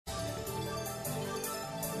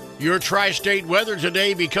Your tri-state weather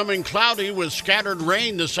today becoming cloudy with scattered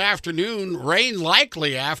rain this afternoon. Rain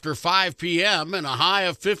likely after 5 p.m. and a high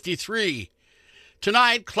of 53.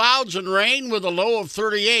 Tonight, clouds and rain with a low of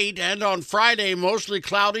 38. And on Friday, mostly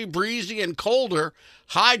cloudy, breezy, and colder.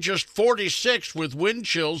 High just 46 with wind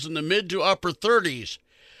chills in the mid to upper 30s.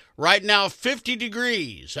 Right now, 50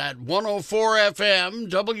 degrees at 104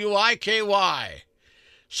 FM WIKY.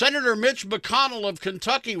 Senator Mitch McConnell of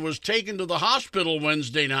Kentucky was taken to the hospital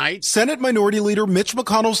Wednesday night. Senate Minority Leader Mitch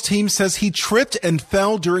McConnell's team says he tripped and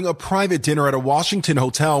fell during a private dinner at a Washington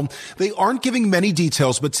hotel. They aren't giving many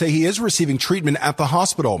details, but say he is receiving treatment at the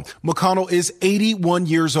hospital. McConnell is 81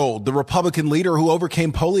 years old. The Republican leader who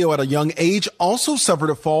overcame polio at a young age also suffered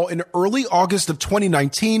a fall in early August of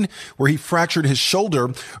 2019, where he fractured his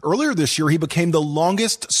shoulder. Earlier this year, he became the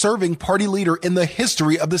longest serving party leader in the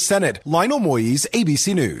history of the Senate. Lionel Moise,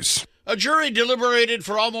 ABC News. A jury deliberated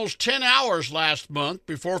for almost 10 hours last month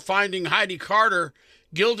before finding Heidi Carter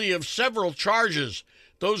guilty of several charges.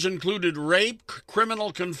 Those included rape,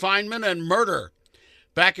 criminal confinement, and murder.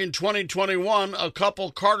 Back in 2021, a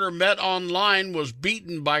couple Carter met online was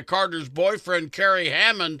beaten by Carter's boyfriend, Kerry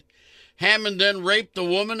Hammond. Hammond then raped the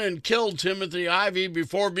woman and killed Timothy Ivey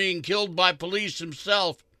before being killed by police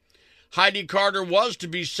himself. Heidi Carter was to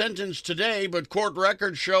be sentenced today, but court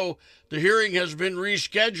records show the hearing has been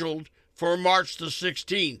rescheduled for March the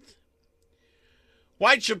 16th.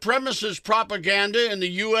 White supremacist propaganda in the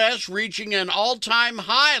U.S. reaching an all-time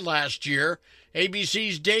high last year.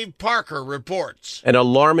 ABC's Dave Parker reports. An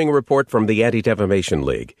alarming report from the Anti-Defamation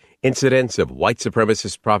League. Incidents of white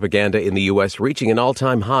supremacist propaganda in the U.S. reaching an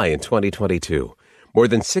all-time high in 2022. More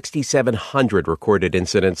than 6,700 recorded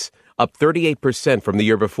incidents, up 38% from the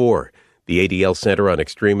year before. The ADL Center on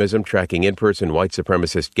Extremism tracking in-person white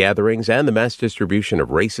supremacist gatherings and the mass distribution of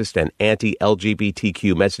racist and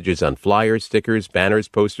anti-LGBTQ messages on flyers, stickers, banners,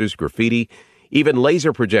 posters, graffiti, even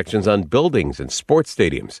laser projections on buildings and sports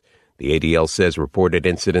stadiums. The ADL says reported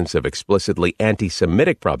incidents of explicitly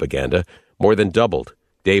anti-Semitic propaganda more than doubled.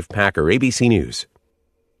 Dave Packer, ABC News.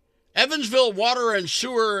 Evansville Water and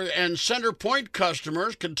Sewer and Center Point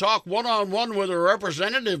customers can talk one-on-one with a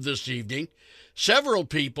representative this evening. Several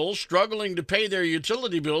people struggling to pay their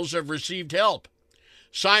utility bills have received help.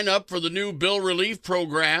 Sign up for the new bill relief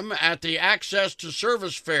program at the Access to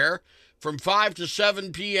Service Fair from 5 to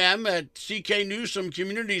 7 p.m. at C.K. Newsom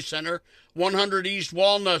Community Center, 100 East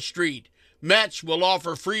Walnut Street. Mets will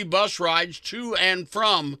offer free bus rides to and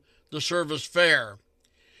from the service fair.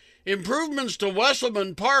 Improvements to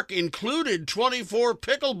Wesselman Park included 24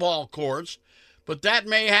 pickleball courts, but that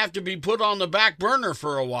may have to be put on the back burner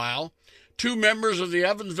for a while. Two members of the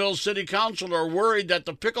Evansville City Council are worried that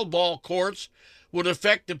the pickleball courts would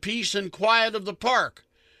affect the peace and quiet of the park.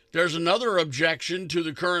 There's another objection to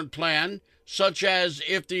the current plan, such as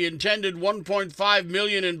if the intended $1.5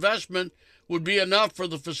 million investment would be enough for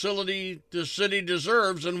the facility the city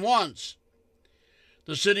deserves and wants.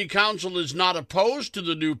 The City Council is not opposed to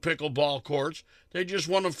the new pickleball courts. They just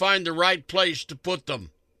want to find the right place to put them.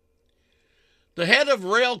 The head of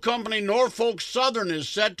rail company Norfolk Southern is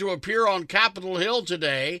set to appear on Capitol Hill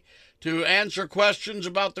today to answer questions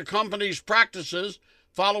about the company's practices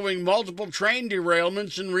following multiple train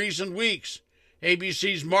derailments in recent weeks.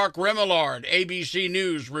 ABC's Mark Remillard, ABC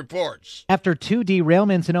News, reports. After two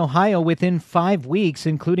derailments in Ohio within 5 weeks,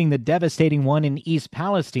 including the devastating one in East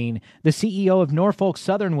Palestine, the CEO of Norfolk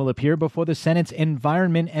Southern will appear before the Senate's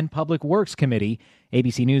Environment and Public Works Committee.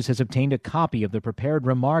 ABC News has obtained a copy of the prepared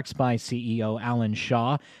remarks by CEO Alan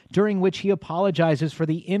Shaw, during which he apologizes for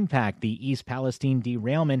the impact the East Palestine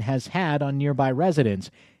derailment has had on nearby residents.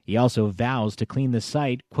 He also vows to clean the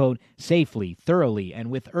site, quote, safely, thoroughly, and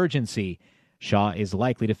with urgency. Shaw is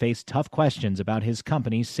likely to face tough questions about his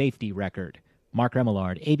company's safety record. Mark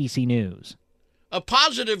Remillard, ABC News. A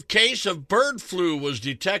positive case of bird flu was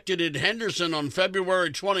detected in Henderson on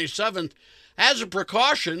February 27th. As a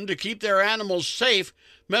precaution to keep their animals safe,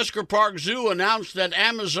 Mesker Park Zoo announced that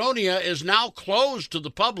Amazonia is now closed to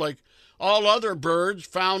the public. All other birds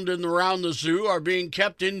found in and around the zoo are being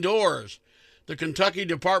kept indoors. The Kentucky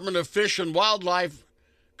Department of Fish and Wildlife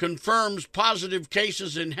confirms positive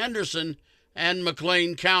cases in Henderson and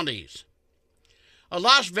McLean counties. A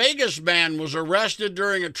Las Vegas man was arrested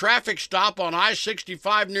during a traffic stop on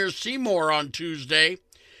I-65 near Seymour on Tuesday.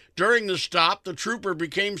 During the stop, the trooper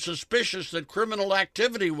became suspicious that criminal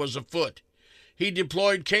activity was afoot. He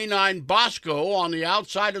deployed K-9 Bosco on the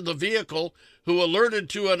outside of the vehicle, who alerted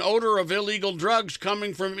to an odor of illegal drugs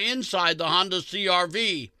coming from inside the Honda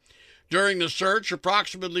CR-V. During the search,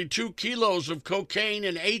 approximately 2 kilos of cocaine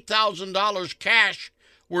and $8,000 cash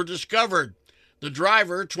were discovered. The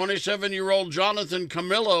driver, 27-year-old Jonathan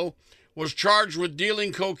Camillo, was charged with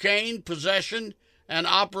dealing cocaine, possession, and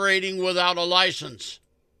operating without a license.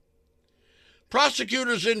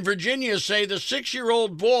 Prosecutors in Virginia say the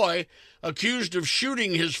 6-year-old boy accused of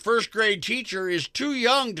shooting his first-grade teacher is too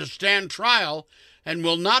young to stand trial and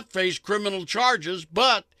will not face criminal charges,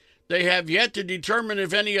 but they have yet to determine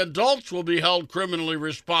if any adults will be held criminally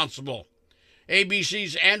responsible.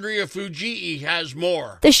 ABC's Andrea Fujii has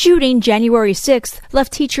more. The shooting, January 6th,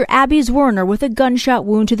 left teacher Abby Zwerner with a gunshot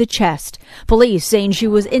wound to the chest. Police saying she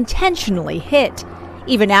was intentionally hit.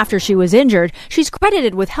 Even after she was injured, she's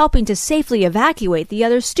credited with helping to safely evacuate the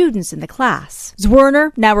other students in the class.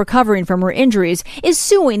 Zwerner, now recovering from her injuries, is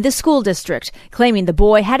suing the school district, claiming the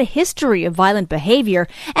boy had a history of violent behavior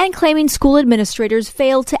and claiming school administrators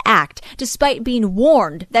failed to act despite being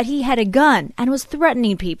warned that he had a gun and was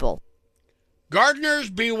threatening people. Gardeners,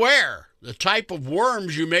 beware the type of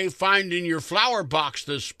worms you may find in your flower box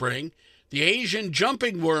this spring. The Asian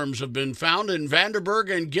jumping worms have been found in Vanderburgh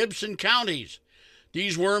and Gibson counties.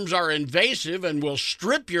 These worms are invasive and will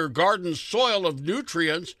strip your garden's soil of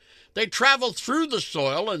nutrients. They travel through the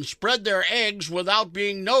soil and spread their eggs without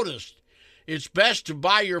being noticed. It's best to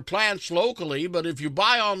buy your plants locally, but if you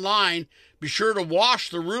buy online, be sure to wash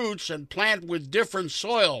the roots and plant with different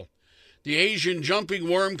soil. The Asian jumping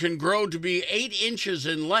worm can grow to be 8 inches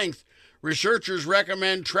in length. Researchers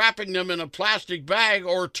recommend trapping them in a plastic bag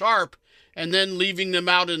or tarp and then leaving them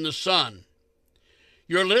out in the sun.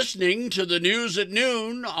 You're listening to the news at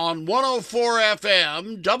noon on 104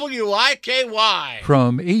 FM WIKY.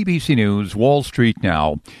 From ABC News, Wall Street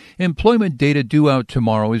Now. Employment data due out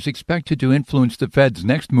tomorrow is expected to influence the Fed's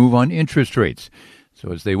next move on interest rates.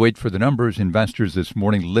 So as they wait for the numbers, investors this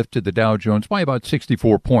morning lifted the Dow Jones by about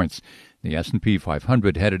 64 points. The S&P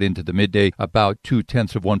 500 headed into the midday about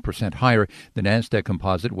 0.2% higher. The Nasdaq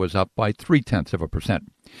Composite was up by 0.3%.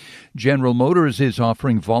 General Motors is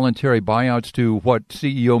offering voluntary buyouts to what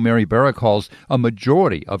CEO Mary Barra calls a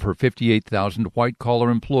majority of her 58,000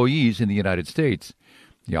 white-collar employees in the United States.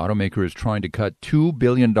 The automaker is trying to cut $2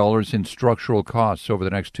 billion in structural costs over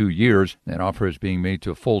the next 2 years. That offer is being made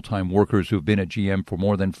to full-time workers who've been at GM for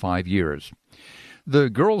more than 5 years.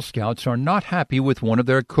 The Girl Scouts are not happy with one of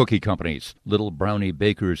their cookie companies. Little Brownie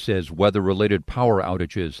Baker says weather-related power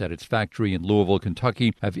outages at its factory in Louisville,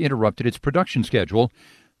 Kentucky, have interrupted its production schedule.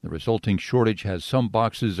 The resulting shortage has some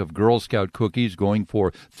boxes of Girl Scout cookies going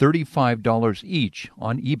for $35 each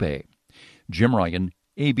on eBay. Jim Ryan,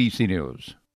 ABC News.